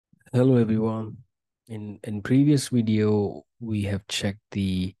Hello everyone. In previous video, we have checked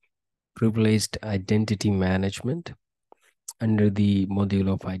the privileged identity management under the module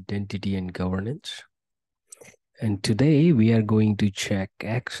of identity and governance. And today we are going to check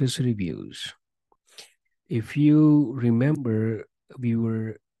access reviews. If you remember, we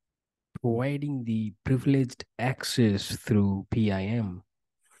were providing the privileged access through PIM.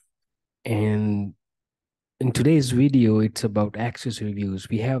 And in today's video, it's about access reviews.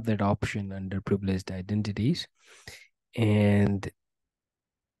 We have that option under privileged identities. And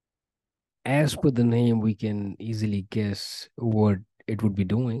as per the name, we can easily guess what it would be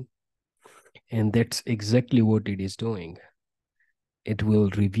doing. And that's exactly what it is doing. It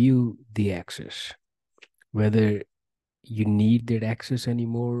will review the access, whether you need that access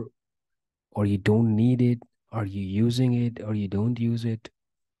anymore or you don't need it, are you using it or you don't use it.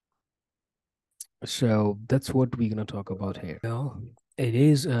 So that's what we're going to talk about here. Well, it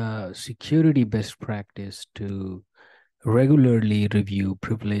is a security best practice to regularly review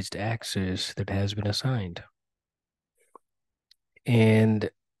privileged access that has been assigned. And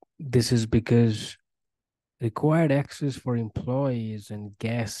this is because required access for employees and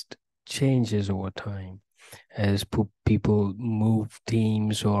guests changes over time as people move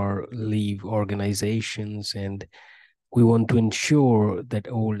teams or leave organizations, and we want to ensure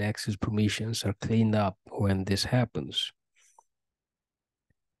that old access permissions are cleaned up when this happens.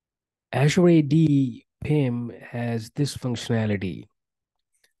 Azure AD PIM has this functionality,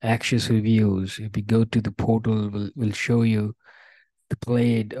 access reviews. If you go to the portal, will show you the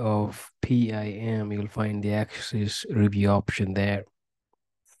blade of PIM, you'll find the access review option there.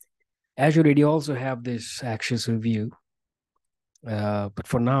 Azure AD also have this access review, but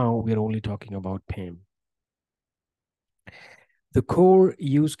for now, we're only talking about PIM. The core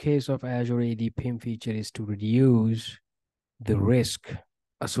use case of Azure AD PIM feature is to reduce the risk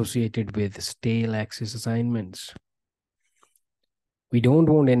associated with stale access assignments. We don't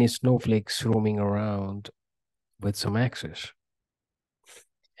want any snowflakes roaming around with some access.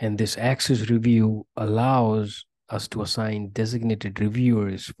 And this access review allows us to assign designated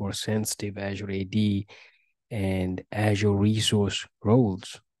reviewers for sensitive Azure AD and Azure resource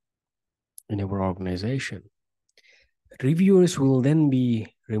roles in our organization. Reviewers will then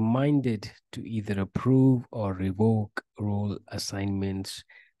be reminded to either approve or revoke role assignments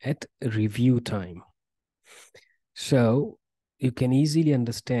at review time. So you can easily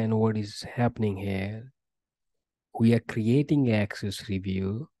understand what is happening here. We are creating access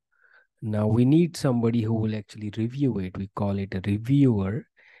review. Now we need somebody who will actually review it. We call it a reviewer.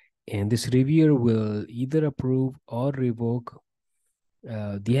 And this reviewer will either approve or revoke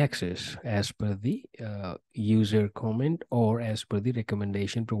the access as per the user comment or as per the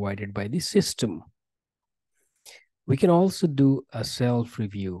recommendation provided by the system. We can also do a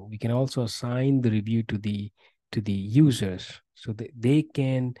self-review. We can also assign the review to the users so that they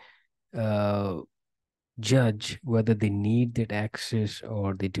can judge whether they need that access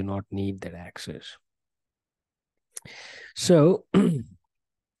or they do not need that access. So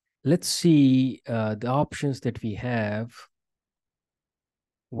let's see the options that we have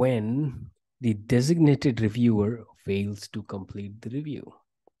when the designated reviewer fails to complete the review.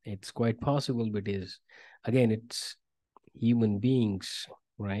 It's quite possible, but again, it's human beings,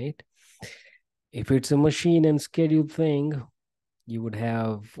 right? If it's a machine and scheduled thing, you would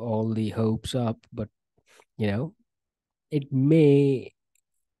have all the hopes up, but it may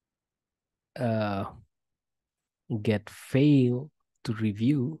get fail to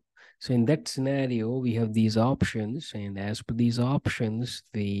review. So in that scenario, we have these options, and as per these options,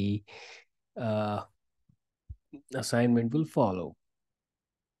 the assignment will follow.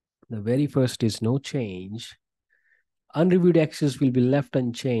 The very first is no change. Unreviewed access will be left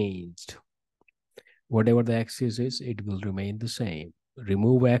unchanged. Whatever the access is, it will remain the same.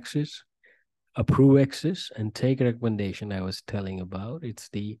 Remove access, approve access, and take recommendation I was telling about. It's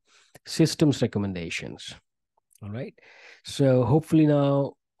the system's recommendations. All right. So hopefully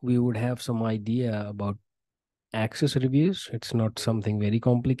now we would have some idea about access reviews. It's not something very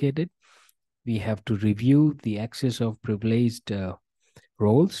complicated. We have to review the access of privileged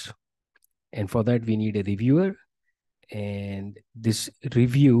roles. And for that, we need a reviewer. And this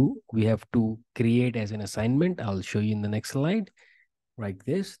review, we have to create as an assignment. I'll show you in the next slide. Like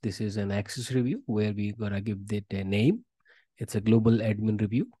this. This is an access review where we're going to give it a name. It's a global admin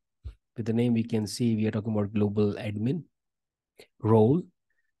review. With the name, we can see we are talking about global admin role.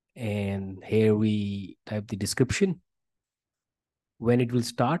 And here we type the description, when it will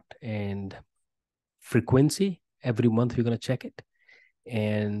start, and frequency. Every month we're going to check it.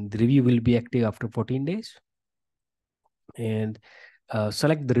 And the review will be active after 14 days. And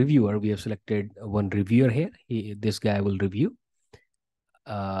Select the reviewer. We have selected one reviewer here. This guy will review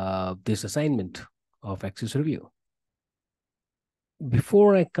this assignment of access review.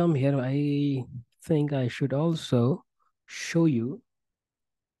 Before I come here, I think I should also show you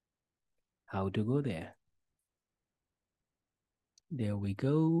how to go there. There we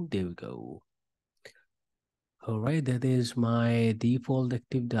go. There we go. All right, that is my default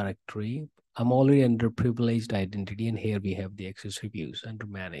Active Directory. I'm already under privileged identity, and here we have the access reviews under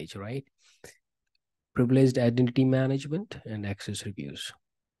manage, right? Privileged identity management and access reviews.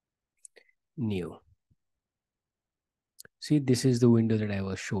 New. See, this is the window that I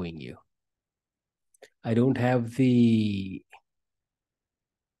was showing you. I don't have the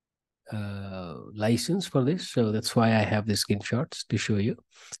license for this, so that's why I have the screenshots to show you.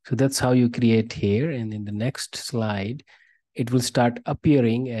 So that's how you create here, and in the next slide it will start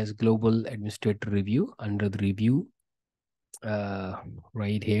appearing as global administrator review under the review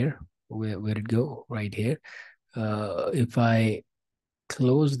right here. Where it go? Right here. If I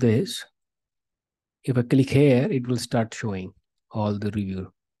close this, if I click here, it will start showing all the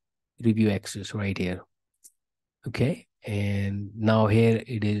review access right here. Okay, and now here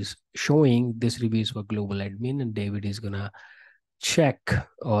it is showing this review is for global admin, and David is gonna check,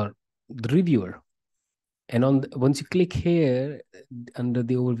 or the reviewer. And once you click here under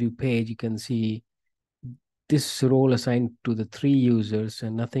the overview page, you can see this role assigned to the 3 users,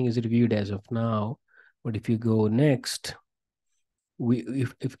 and nothing is reviewed as of now. But if you go next,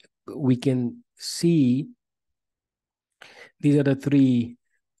 if we can see these are the 3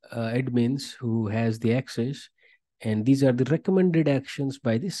 admins who has the access, and these are the recommended actions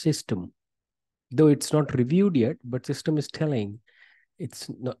by the system. Though it's not reviewed yet, but system is telling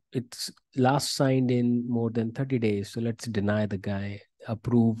it's last signed in more than 30 days. So let's deny the guy,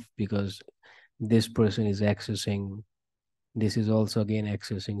 approve, because this person is accessing. This is also again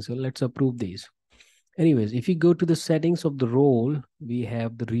accessing. So let's approve these. Anyways, if you go to the settings of the role, we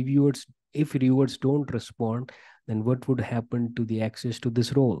have the reviewers. If reviewers don't respond, then what would happen to the access to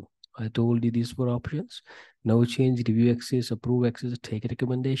this role? I told you these 4 options. No change, review access, approve access, take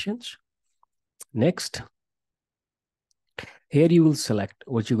recommendations. Next, here you will select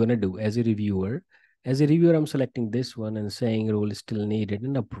what you're going to do as a reviewer. As a reviewer, I'm selecting this one and saying role is still needed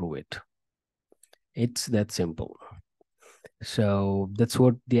and approve it. It's that simple. So that's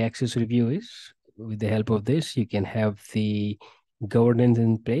what the access review is. With the help of this, you can have the governance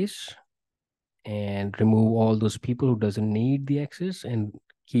in place and remove all those people who doesn't need the access and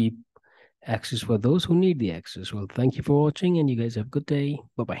keep access for those who need the access. Well, thank you for watching, and you guys have a good day.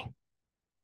 Bye-bye.